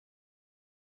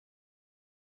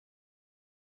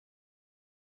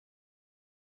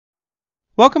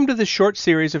Welcome to this short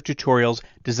series of tutorials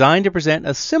designed to present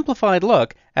a simplified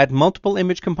look at multiple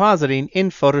image compositing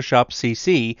in Photoshop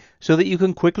CC so that you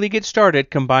can quickly get started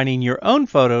combining your own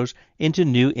photos into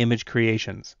new image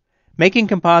creations. Making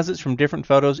composites from different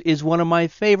photos is one of my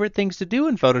favorite things to do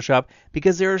in Photoshop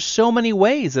because there are so many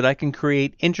ways that I can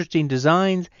create interesting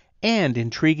designs and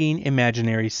intriguing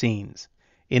imaginary scenes.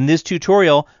 In this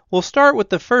tutorial, we'll start with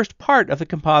the first part of the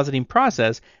compositing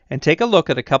process and take a look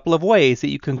at a couple of ways that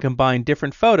you can combine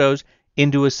different photos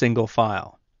into a single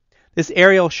file. This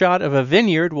aerial shot of a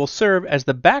vineyard will serve as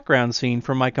the background scene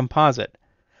for my composite.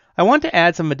 I want to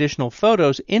add some additional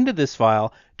photos into this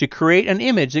file to create an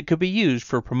image that could be used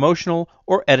for promotional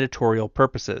or editorial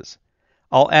purposes.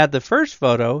 I'll add the first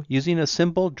photo using a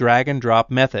simple drag and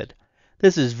drop method.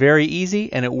 This is very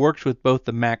easy and it works with both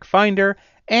the Mac Finder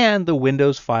and the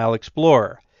Windows File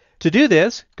Explorer. To do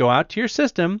this, go out to your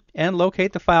system and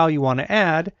locate the file you want to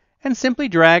add and simply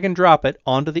drag and drop it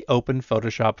onto the open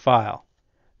Photoshop file.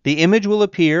 The image will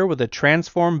appear with a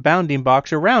transform bounding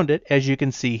box around it, as you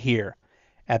can see here.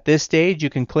 At this stage, you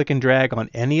can click and drag on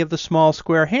any of the small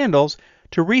square handles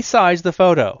to resize the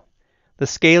photo. The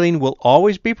scaling will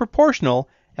always be proportional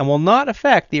and will not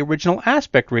affect the original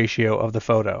aspect ratio of the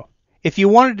photo. If you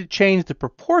wanted to change the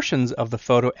proportions of the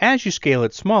photo as you scale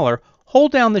it smaller,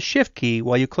 hold down the Shift key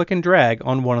while you click and drag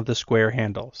on one of the square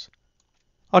handles.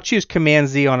 I'll choose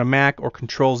Command-Z on a Mac or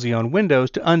Control-Z on Windows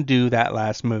to undo that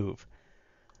last move.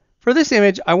 For this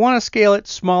image, I want to scale it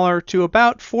smaller to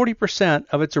about 40%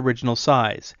 of its original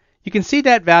size. You can see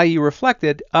that value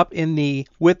reflected up in the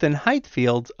width and height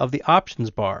fields of the options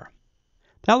bar.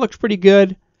 That looks pretty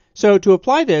good. So to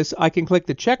apply this, I can click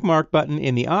the checkmark button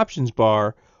in the options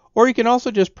bar, or you can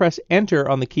also just press Enter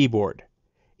on the keyboard.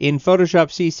 In Photoshop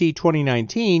CC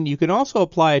 2019, you can also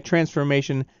apply a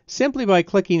transformation simply by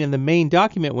clicking in the main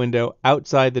document window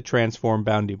outside the transform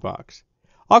bounding box.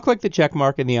 I'll click the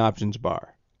checkmark in the options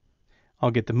bar. I'll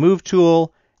get the Move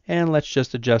tool, and let's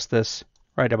just adjust this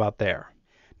right about there.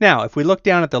 Now, if we look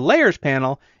down at the Layers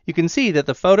panel, you can see that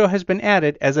the photo has been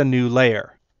added as a new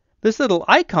layer. This little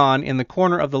icon in the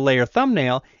corner of the layer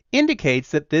thumbnail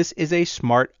indicates that this is a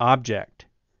smart object.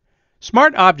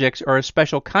 Smart objects are a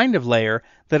special kind of layer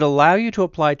that allow you to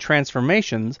apply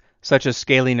transformations, such as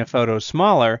scaling a photo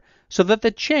smaller, so that the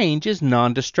change is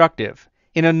non-destructive.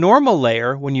 In a normal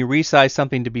layer, when you resize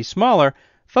something to be smaller,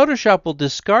 Photoshop will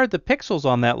discard the pixels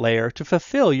on that layer to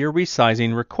fulfill your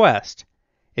resizing request.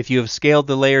 If you have scaled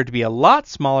the layer to be a lot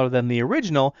smaller than the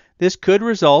original, this could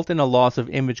result in a loss of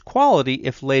image quality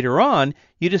if later on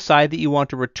you decide that you want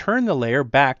to return the layer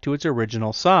back to its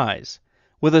original size.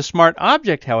 With a smart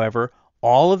object, however,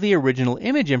 all of the original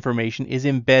image information is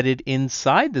embedded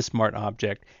inside the smart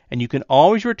object, and you can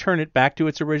always return it back to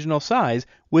its original size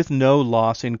with no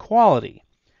loss in quality.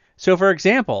 So for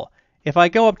example, if I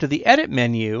go up to the Edit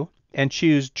menu and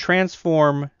choose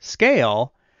Transform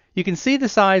Scale, you can see the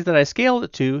size that I scaled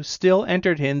it to still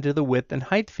entered into the width and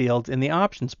height fields in the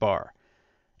options bar.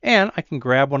 And I can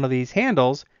grab one of these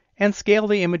handles and scale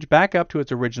the image back up to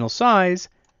its original size,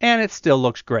 and it still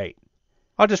looks great.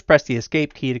 I'll just press the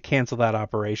Escape key to cancel that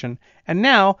operation. And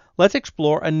now, let's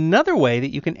explore another way that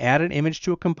you can add an image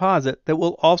to a composite that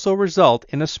will also result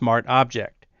in a smart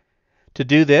object. To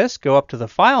do this, go up to the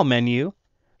File menu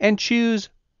and choose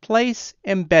Place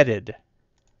Embedded.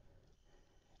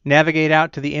 Navigate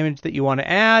out to the image that you want to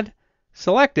add,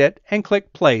 select it, and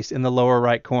click Place in the lower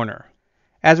right corner.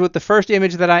 As with the first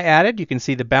image that I added, you can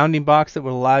see the bounding box that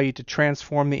will allow you to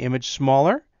transform the image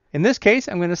smaller. In this case,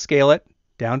 I'm going to scale it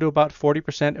down to about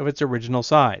 40% of its original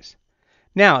size.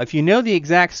 Now, if you know the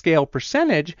exact scale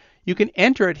percentage, you can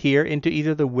enter it here into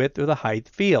either the width or the height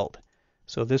field.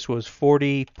 So this was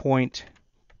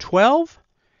 40.12.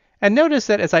 And notice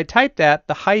that as I type that,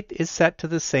 the height is set to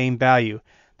the same value.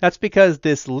 That's because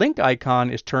this link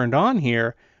icon is turned on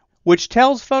here, which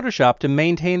tells Photoshop to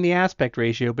maintain the aspect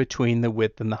ratio between the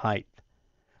width and the height.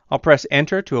 I'll press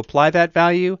Enter to apply that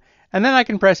value, and then I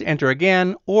can press Enter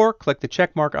again or click the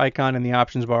checkmark icon in the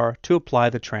options bar to apply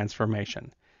the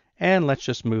transformation. And let's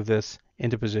just move this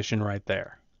into position right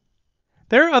there.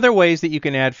 There are other ways that you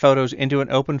can add photos into an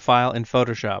open file in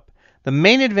Photoshop. The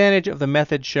main advantage of the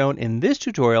methods shown in this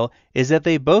tutorial is that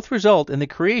they both result in the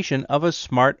creation of a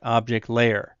smart object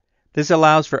layer. This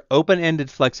allows for open-ended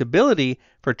flexibility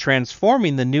for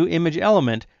transforming the new image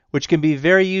element, which can be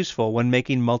very useful when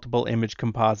making multiple image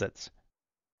composites.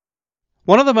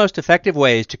 One of the most effective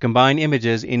ways to combine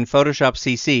images in Photoshop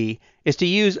CC is to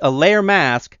use a layer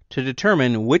mask to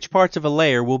determine which parts of a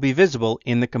layer will be visible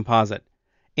in the composite.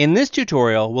 In this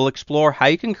tutorial, we'll explore how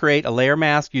you can create a layer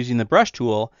mask using the brush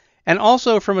tool and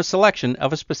also from a selection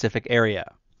of a specific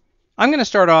area. I'm going to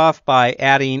start off by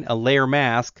adding a layer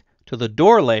mask to the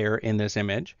door layer in this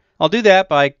image. I'll do that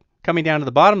by coming down to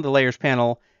the bottom of the Layers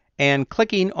panel and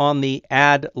clicking on the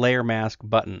Add Layer Mask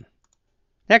button.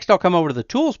 Next, I'll come over to the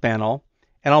Tools panel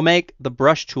and I'll make the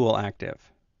Brush tool active.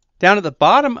 Down at the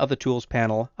bottom of the Tools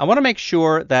panel, I want to make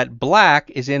sure that black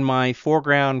is in my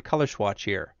foreground color swatch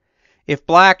here. If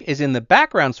black is in the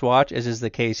background swatch, as is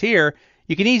the case here,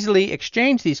 you can easily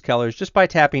exchange these colors just by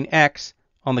tapping X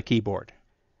on the keyboard.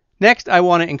 Next, I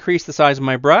want to increase the size of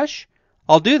my brush.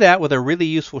 I'll do that with a really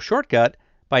useful shortcut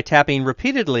by tapping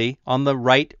repeatedly on the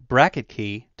right bracket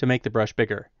key to make the brush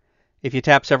bigger. If you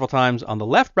tap several times on the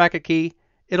left bracket key,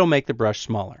 it'll make the brush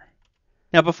smaller.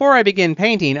 Now, before I begin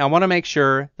painting, I want to make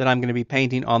sure that I'm going to be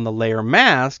painting on the layer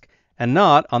mask and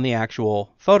not on the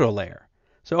actual photo layer.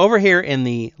 So over here in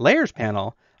the Layers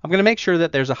panel, I'm going to make sure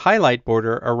that there's a highlight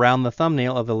border around the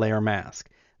thumbnail of the layer mask.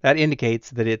 That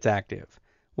indicates that it's active.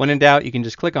 When in doubt, you can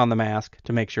just click on the mask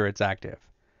to make sure it's active.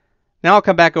 Now I'll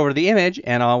come back over to the image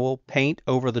and I will paint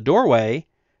over the doorway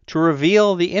to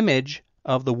reveal the image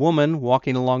of the woman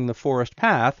walking along the forest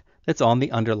path that's on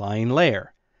the underlying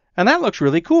layer. And that looks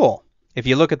really cool. If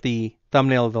you look at the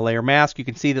thumbnail of the layer mask, you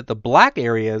can see that the black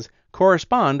areas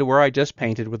correspond to where I just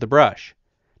painted with the brush.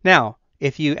 Now,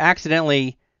 if you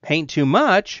accidentally paint too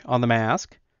much on the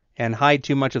mask and hide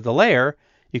too much of the layer,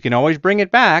 you can always bring it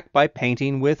back by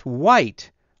painting with white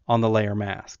on the layer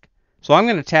mask. So I'm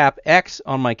going to tap X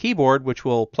on my keyboard, which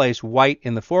will place white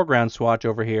in the foreground swatch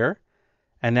over here.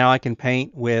 And now I can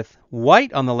paint with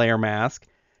white on the layer mask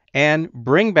and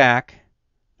bring back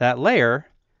that layer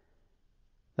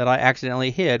that I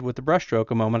accidentally hid with the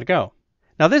brushstroke a moment ago.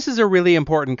 Now this is a really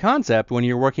important concept when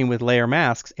you're working with layer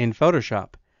masks in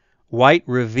Photoshop. White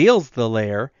reveals the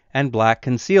layer and black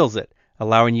conceals it,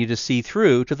 allowing you to see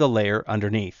through to the layer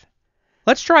underneath.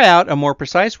 Let's try out a more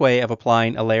precise way of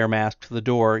applying a layer mask to the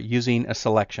door using a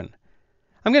selection.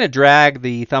 I'm going to drag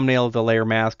the thumbnail of the layer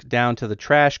mask down to the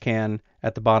trash can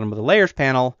at the bottom of the Layers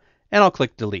panel, and I'll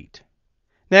click Delete.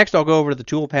 Next, I'll go over to the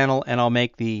Tool panel and I'll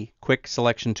make the Quick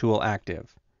Selection tool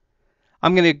active.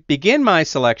 I'm going to begin my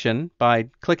selection by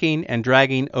clicking and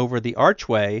dragging over the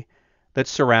archway that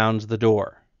surrounds the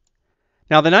door.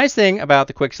 Now, the nice thing about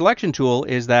the Quick Selection tool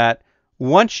is that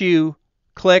once you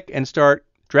click and start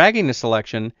dragging the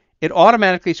selection, it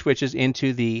automatically switches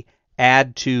into the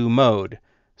Add To mode.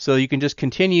 So you can just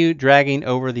continue dragging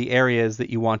over the areas that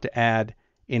you want to add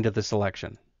into the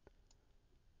selection.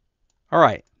 All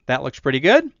right, that looks pretty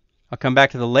good. I'll come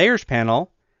back to the Layers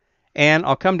panel, and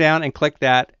I'll come down and click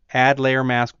that Add Layer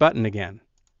Mask button again.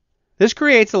 This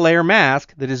creates a layer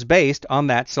mask that is based on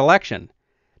that selection.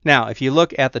 Now, if you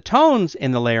look at the tones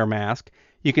in the layer mask,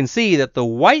 you can see that the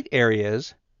white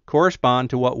areas correspond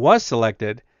to what was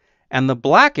selected, and the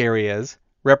black areas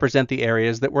represent the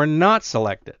areas that were not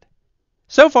selected.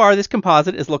 So far, this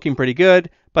composite is looking pretty good,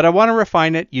 but I want to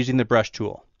refine it using the brush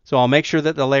tool. So I'll make sure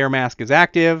that the layer mask is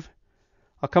active.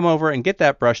 I'll come over and get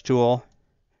that brush tool.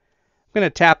 I'm going to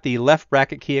tap the left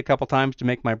bracket key a couple times to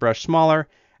make my brush smaller.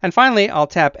 And finally, I'll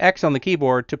tap X on the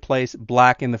keyboard to place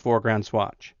black in the foreground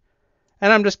swatch.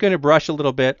 And I'm just going to brush a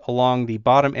little bit along the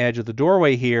bottom edge of the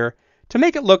doorway here to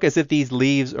make it look as if these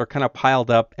leaves are kind of piled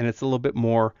up and it's a little bit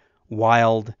more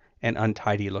wild and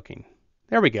untidy looking.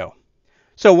 There we go.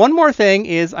 So one more thing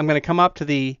is I'm going to come up to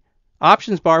the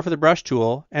options bar for the brush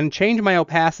tool and change my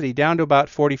opacity down to about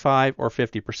 45 or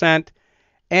 50%.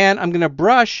 And I'm going to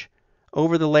brush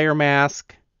over the layer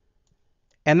mask,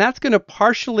 and that's going to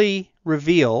partially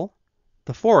reveal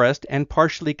the forest and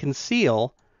partially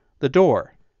conceal the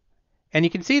door. And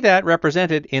you can see that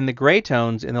represented in the gray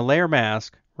tones in the layer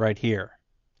mask right here.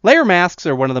 Layer masks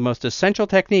are one of the most essential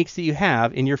techniques that you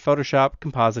have in your Photoshop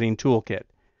compositing toolkit.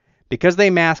 Because they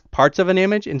mask parts of an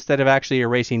image instead of actually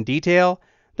erasing detail,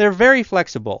 they're very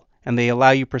flexible and they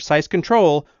allow you precise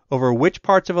control over which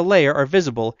parts of a layer are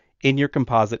visible in your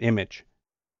composite image.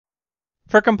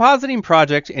 For compositing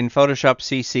projects in Photoshop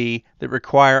CC that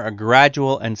require a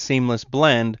gradual and seamless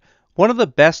blend, one of the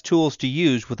best tools to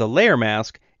use with a layer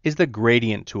mask is the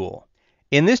gradient tool.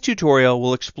 In this tutorial,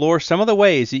 we'll explore some of the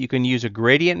ways that you can use a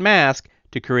gradient mask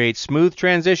to create smooth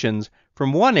transitions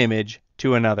from one image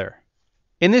to another.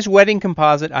 In this wedding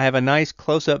composite, I have a nice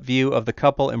close-up view of the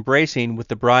couple embracing with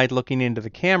the bride looking into the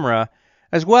camera,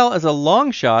 as well as a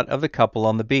long shot of the couple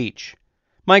on the beach.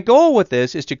 My goal with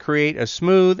this is to create a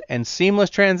smooth and seamless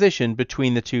transition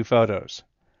between the two photos.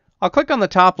 I'll click on the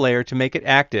top layer to make it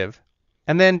active,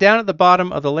 and then down at the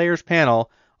bottom of the Layers panel,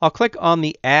 I'll click on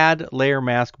the Add Layer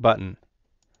Mask button.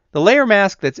 The layer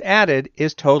mask that's added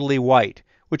is totally white,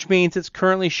 which means it's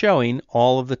currently showing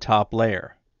all of the top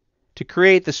layer. To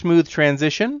create the smooth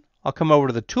transition, I'll come over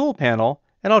to the Tool panel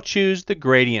and I'll choose the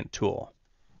gradient tool.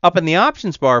 Up in the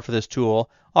options bar for this tool,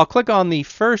 I'll click on the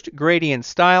first gradient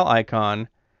style icon,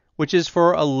 which is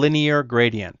for a linear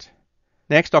gradient.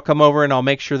 Next, I'll come over and I'll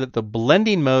make sure that the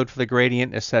blending mode for the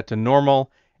gradient is set to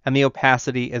normal and the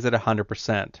opacity is at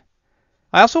 100%.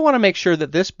 I also want to make sure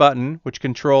that this button, which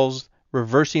controls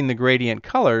reversing the gradient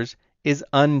colors, is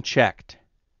unchecked.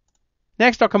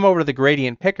 Next, I'll come over to the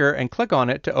gradient picker and click on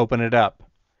it to open it up.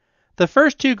 The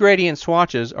first two gradient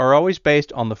swatches are always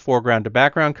based on the foreground to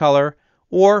background color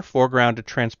or foreground to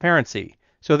transparency,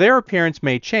 so their appearance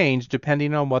may change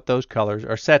depending on what those colors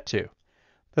are set to.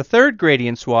 The third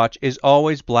gradient swatch is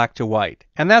always black to white,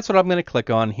 and that's what I'm going to click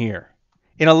on here.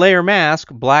 In a layer mask,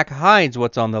 black hides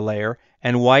what's on the layer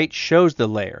and white shows the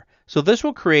layer, so this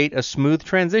will create a smooth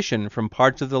transition from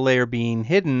parts of the layer being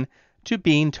hidden to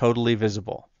being totally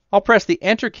visible. I'll press the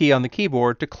Enter key on the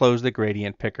keyboard to close the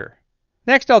gradient picker.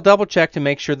 Next, I'll double check to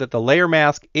make sure that the layer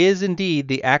mask is indeed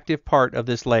the active part of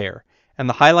this layer, and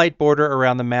the highlight border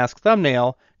around the mask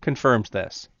thumbnail confirms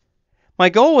this. My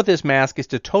goal with this mask is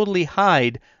to totally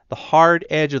hide the hard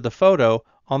edge of the photo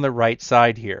on the right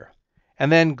side here,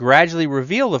 and then gradually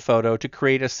reveal the photo to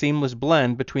create a seamless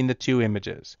blend between the two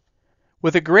images.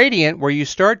 With a gradient, where you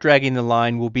start dragging the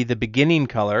line will be the beginning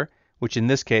color, which in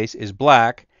this case is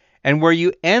black, and where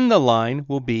you end the line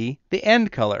will be the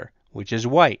end color, which is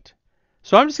white.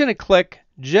 So I'm just going to click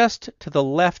just to the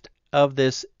left of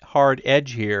this hard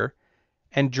edge here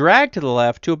and drag to the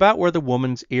left to about where the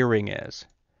woman's earring is.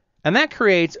 And that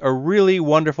creates a really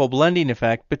wonderful blending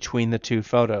effect between the two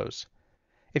photos.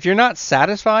 If you're not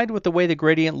satisfied with the way the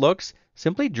gradient looks,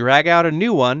 simply drag out a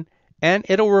new one and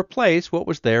it'll replace what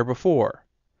was there before.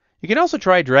 You can also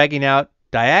try dragging out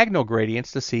diagonal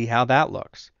gradients to see how that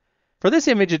looks. For this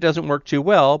image it doesn't work too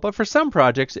well, but for some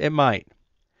projects it might.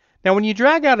 Now when you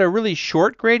drag out a really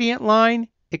short gradient line,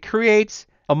 it creates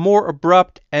a more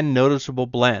abrupt and noticeable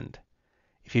blend.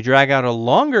 If you drag out a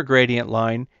longer gradient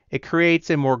line, it creates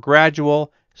a more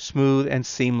gradual, smooth, and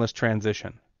seamless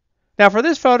transition. Now for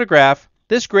this photograph,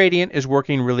 this gradient is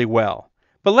working really well,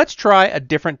 but let's try a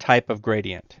different type of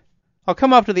gradient. I'll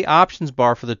come up to the options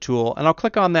bar for the tool and I'll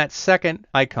click on that second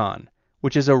icon,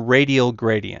 which is a radial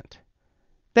gradient.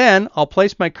 Then I'll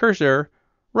place my cursor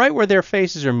right where their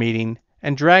faces are meeting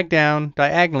and drag down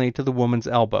diagonally to the woman's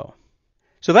elbow.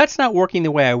 So that's not working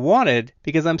the way I wanted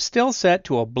because I'm still set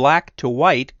to a black to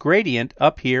white gradient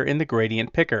up here in the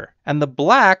gradient picker. And the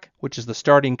black, which is the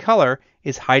starting color,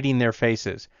 is hiding their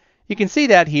faces. You can see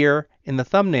that here in the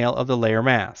thumbnail of the layer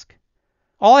mask.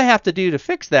 All I have to do to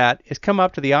fix that is come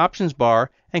up to the options bar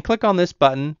and click on this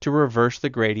button to reverse the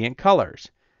gradient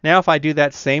colors. Now if I do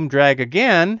that same drag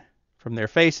again, from their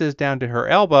faces down to her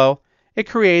elbow, it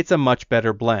creates a much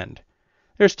better blend.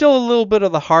 There's still a little bit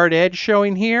of the hard edge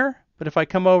showing here, but if I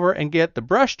come over and get the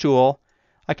brush tool,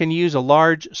 I can use a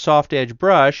large soft edge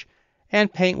brush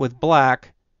and paint with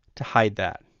black to hide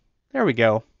that. There we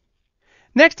go.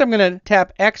 Next I'm going to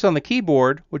tap X on the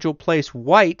keyboard, which will place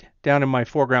white down in my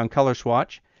foreground color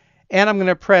swatch, and I'm going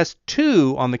to press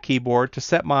 2 on the keyboard to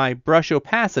set my brush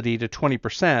opacity to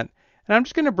 20%, and I'm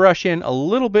just going to brush in a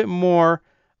little bit more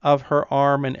of her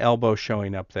arm and elbow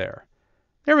showing up there.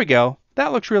 There we go.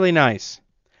 That looks really nice.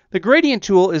 The gradient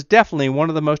tool is definitely one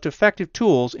of the most effective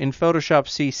tools in Photoshop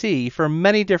CC for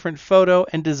many different photo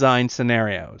and design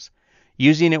scenarios.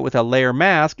 Using it with a layer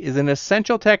mask is an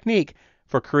essential technique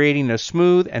for creating a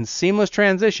smooth and seamless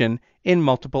transition in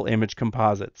multiple image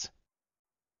composites.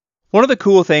 One of the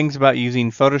cool things about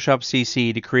using Photoshop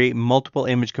CC to create multiple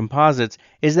image composites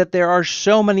is that there are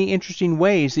so many interesting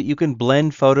ways that you can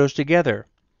blend photos together.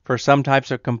 For some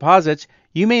types of composites,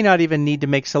 you may not even need to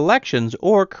make selections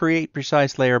or create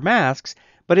precise layer masks,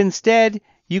 but instead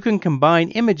you can combine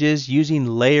images using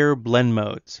layer blend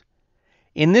modes.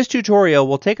 In this tutorial,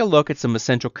 we'll take a look at some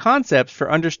essential concepts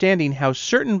for understanding how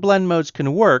certain blend modes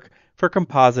can work for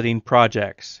compositing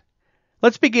projects.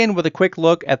 Let's begin with a quick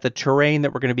look at the terrain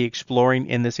that we're going to be exploring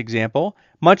in this example.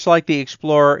 Much like the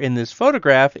explorer in this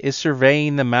photograph is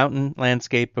surveying the mountain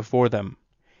landscape before them.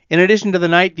 In addition to the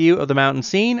night view of the mountain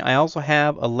scene, I also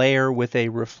have a layer with a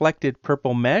reflected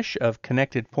purple mesh of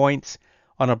connected points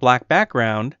on a black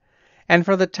background. And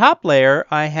for the top layer,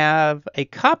 I have a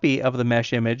copy of the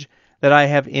mesh image that I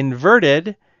have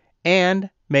inverted and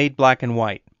made black and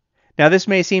white. Now this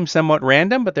may seem somewhat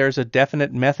random, but there's a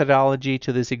definite methodology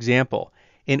to this example.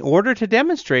 In order to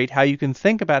demonstrate how you can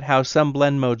think about how some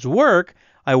blend modes work,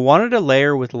 I wanted a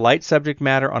layer with light subject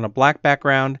matter on a black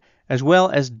background as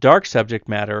well as dark subject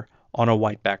matter on a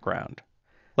white background.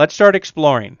 Let's start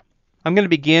exploring. I'm going to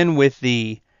begin with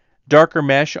the darker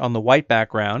mesh on the white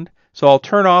background. So I'll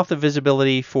turn off the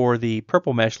visibility for the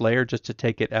purple mesh layer just to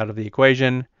take it out of the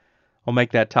equation. I'll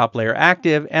make that top layer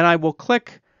active, and I will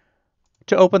click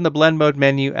to open the blend mode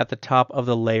menu at the top of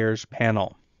the layers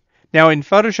panel. Now in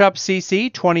Photoshop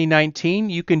CC 2019,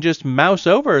 you can just mouse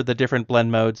over the different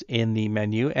blend modes in the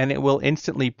menu and it will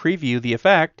instantly preview the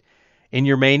effect in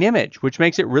your main image, which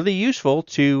makes it really useful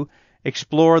to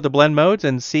explore the blend modes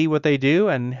and see what they do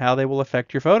and how they will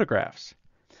affect your photographs.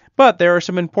 But there are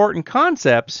some important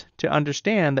concepts to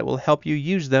understand that will help you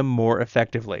use them more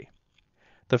effectively.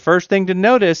 The first thing to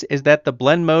notice is that the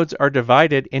blend modes are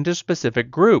divided into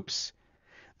specific groups.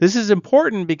 This is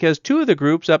important because two of the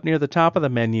groups up near the top of the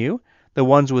menu, the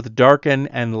ones with darken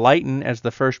and lighten as the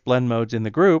first blend modes in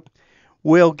the group,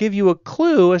 will give you a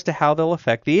clue as to how they'll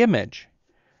affect the image.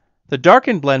 The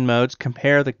darken blend modes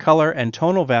compare the color and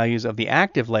tonal values of the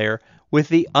active layer with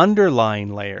the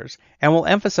underlying layers and will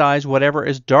emphasize whatever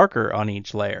is darker on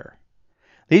each layer.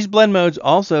 These blend modes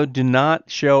also do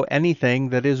not show anything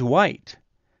that is white.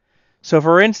 So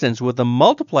for instance, with the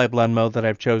multiply blend mode that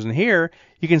I've chosen here,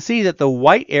 you can see that the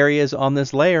white areas on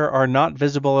this layer are not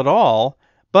visible at all,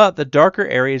 but the darker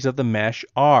areas of the mesh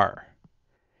are.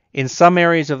 In some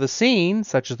areas of the scene,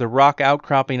 such as the rock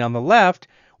outcropping on the left,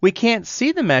 we can't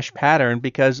see the mesh pattern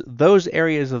because those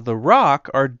areas of the rock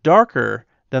are darker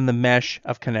than the mesh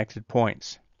of connected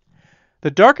points. The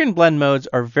darken blend modes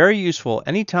are very useful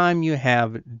anytime you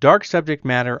have dark subject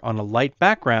matter on a light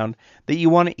background that you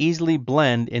want to easily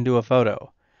blend into a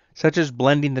photo, such as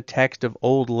blending the text of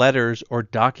old letters or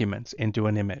documents into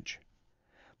an image.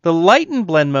 The lighten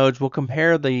blend modes will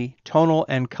compare the tonal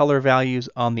and color values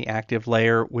on the active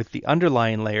layer with the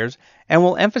underlying layers and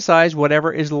will emphasize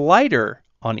whatever is lighter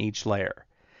on each layer.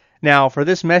 Now, for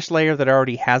this mesh layer that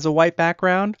already has a white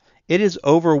background, it is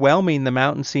overwhelming the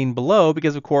mountain scene below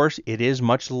because, of course, it is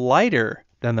much lighter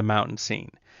than the mountain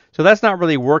scene. So that's not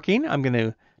really working. I'm going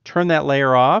to turn that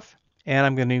layer off, and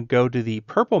I'm going to go to the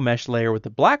purple mesh layer with the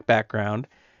black background.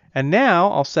 And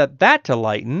now I'll set that to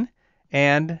lighten,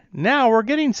 and now we're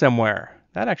getting somewhere.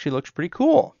 That actually looks pretty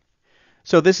cool.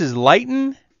 So this is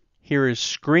lighten. Here is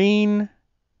screen,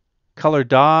 color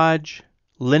dodge,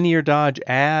 linear dodge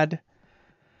add.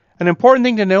 An important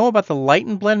thing to know about the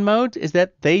lighten blend modes is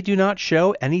that they do not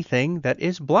show anything that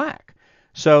is black.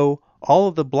 So all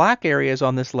of the black areas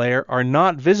on this layer are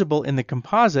not visible in the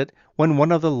composite when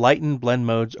one of the lighten blend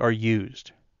modes are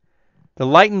used. The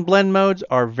lighten blend modes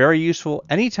are very useful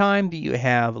anytime that you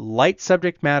have light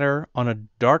subject matter on a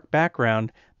dark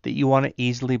background that you want to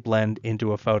easily blend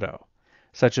into a photo,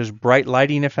 such as bright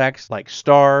lighting effects like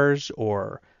stars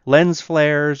or lens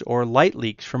flares or light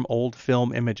leaks from old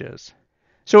film images.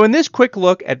 So in this quick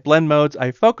look at blend modes,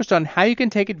 I focused on how you can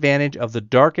take advantage of the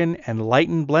darken and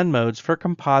lighten blend modes for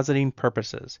compositing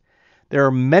purposes. There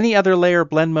are many other layer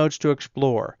blend modes to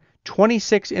explore,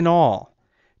 26 in all.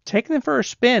 Take them for a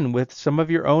spin with some of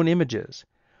your own images.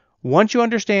 Once you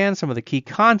understand some of the key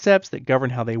concepts that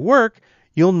govern how they work,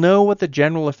 you'll know what the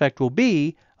general effect will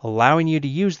be, allowing you to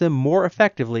use them more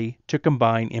effectively to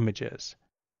combine images.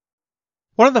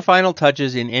 One of the final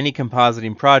touches in any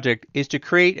compositing project is to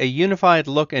create a unified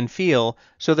look and feel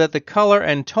so that the color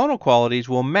and tonal qualities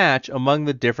will match among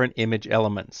the different image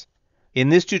elements. In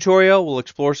this tutorial, we'll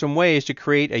explore some ways to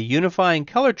create a unifying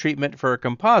color treatment for a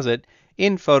composite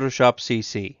in Photoshop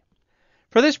CC.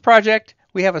 For this project,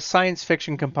 we have a science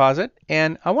fiction composite,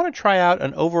 and I want to try out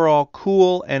an overall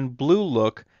cool and blue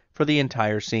look for the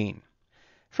entire scene.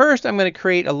 First, I'm going to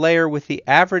create a layer with the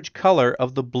average color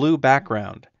of the blue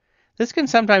background. This can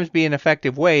sometimes be an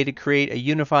effective way to create a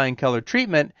unifying color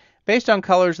treatment based on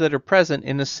colors that are present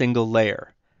in a single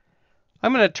layer.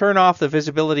 I'm going to turn off the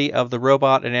visibility of the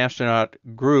robot and astronaut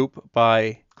group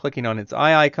by clicking on its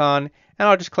eye icon, and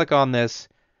I'll just click on this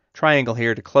triangle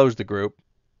here to close the group.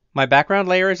 My background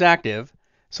layer is active,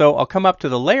 so I'll come up to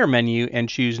the layer menu and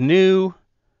choose New,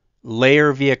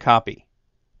 Layer via Copy.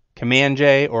 Command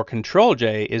J or Control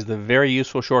J is the very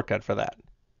useful shortcut for that.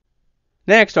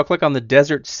 Next, I'll click on the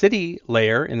Desert City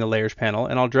layer in the Layers panel,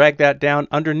 and I'll drag that down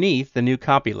underneath the new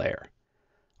Copy layer.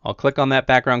 I'll click on that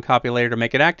background copy layer to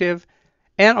make it active,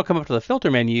 and I'll come up to the Filter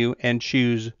menu and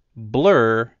choose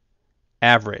Blur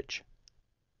Average.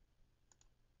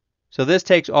 So this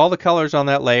takes all the colors on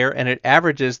that layer and it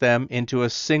averages them into a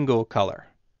single color.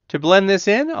 To blend this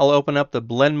in, I'll open up the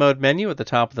Blend Mode menu at the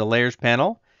top of the Layers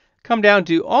panel, come down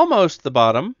to almost the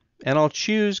bottom, and I'll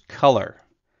choose Color.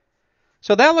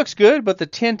 So that looks good, but the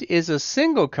tint is a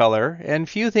single color, and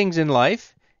few things in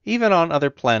life, even on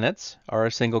other planets, are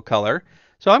a single color.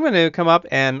 So I'm going to come up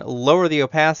and lower the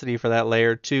opacity for that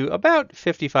layer to about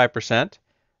 55%. I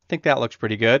think that looks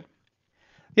pretty good.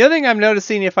 The other thing I'm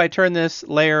noticing if I turn this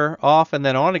layer off and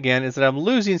then on again is that I'm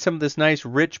losing some of this nice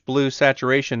rich blue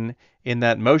saturation in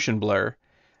that motion blur.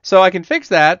 So I can fix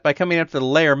that by coming up to the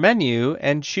layer menu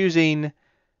and choosing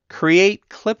Create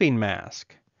Clipping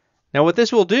Mask. Now what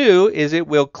this will do is it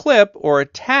will clip or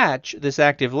attach this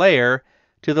active layer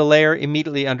to the layer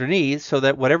immediately underneath so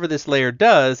that whatever this layer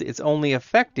does, it's only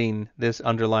affecting this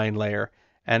underlying layer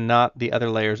and not the other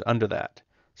layers under that.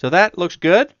 So that looks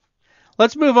good.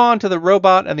 Let's move on to the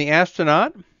robot and the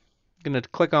astronaut. I'm going to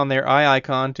click on their eye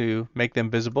icon to make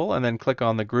them visible and then click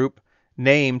on the group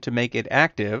name to make it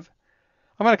active.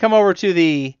 I'm going to come over to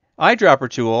the eyedropper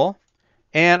tool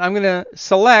and I'm going to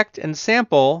select and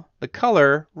sample the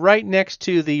color right next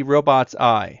to the robot's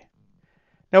eye.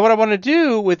 Now what I want to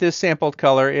do with this sampled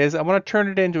color is I want to turn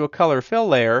it into a color fill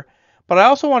layer, but I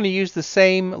also want to use the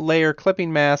same layer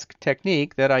clipping mask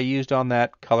technique that I used on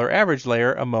that color average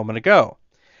layer a moment ago.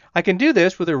 I can do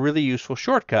this with a really useful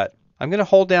shortcut. I'm going to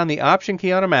hold down the Option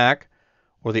key on a Mac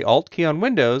or the Alt key on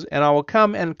Windows, and I will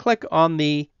come and click on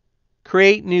the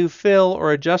Create New Fill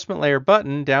or Adjustment Layer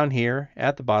button down here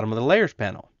at the bottom of the Layers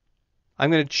panel.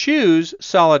 I'm going to choose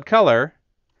Solid Color,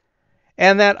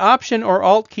 and that Option or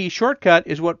Alt key shortcut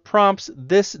is what prompts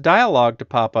this dialog to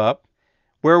pop up,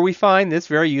 where we find this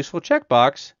very useful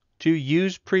checkbox to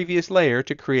use previous layer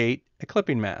to create a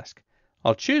clipping mask.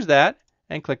 I'll choose that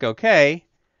and click OK,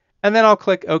 and then I'll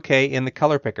click OK in the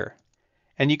color picker.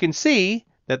 And you can see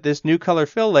that this new color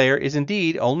fill layer is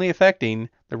indeed only affecting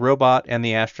the robot and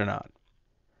the astronaut.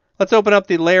 Let's open up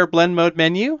the Layer Blend Mode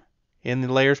menu in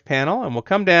the Layers panel, and we'll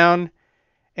come down,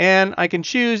 and I can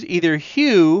choose either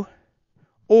Hue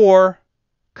or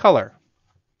Color.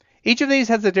 Each of these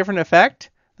has a different effect.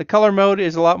 The color mode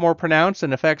is a lot more pronounced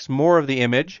and affects more of the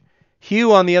image.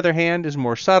 Hue, on the other hand, is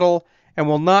more subtle and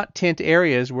will not tint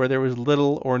areas where there was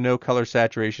little or no color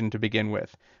saturation to begin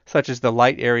with, such as the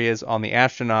light areas on the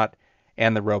astronaut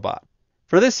and the robot.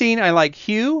 For this scene, I like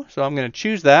Hue, so I'm going to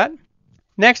choose that.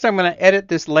 Next, I'm going to edit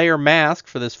this layer mask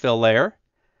for this fill layer.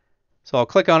 So I'll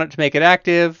click on it to make it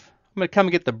active. I'm going to come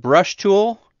and get the brush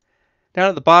tool. Down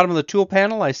at the bottom of the tool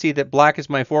panel, I see that black is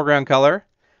my foreground color.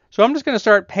 So I'm just going to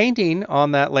start painting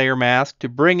on that layer mask to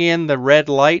bring in the red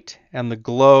light and the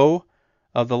glow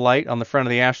of the light on the front of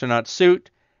the astronaut suit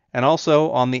and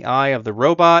also on the eye of the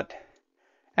robot.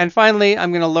 And finally,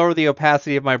 I'm going to lower the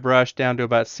opacity of my brush down to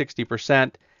about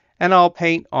 60%, and I'll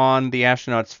paint on the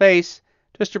astronaut's face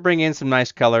just to bring in some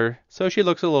nice color so she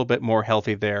looks a little bit more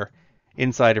healthy there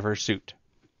inside of her suit.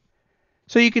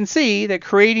 So you can see that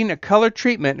creating a color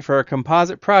treatment for a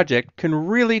composite project can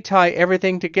really tie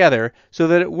everything together so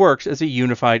that it works as a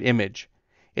unified image.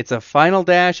 It's a final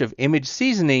dash of image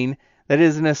seasoning that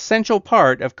is an essential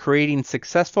part of creating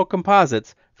successful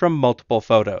composites from multiple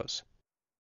photos.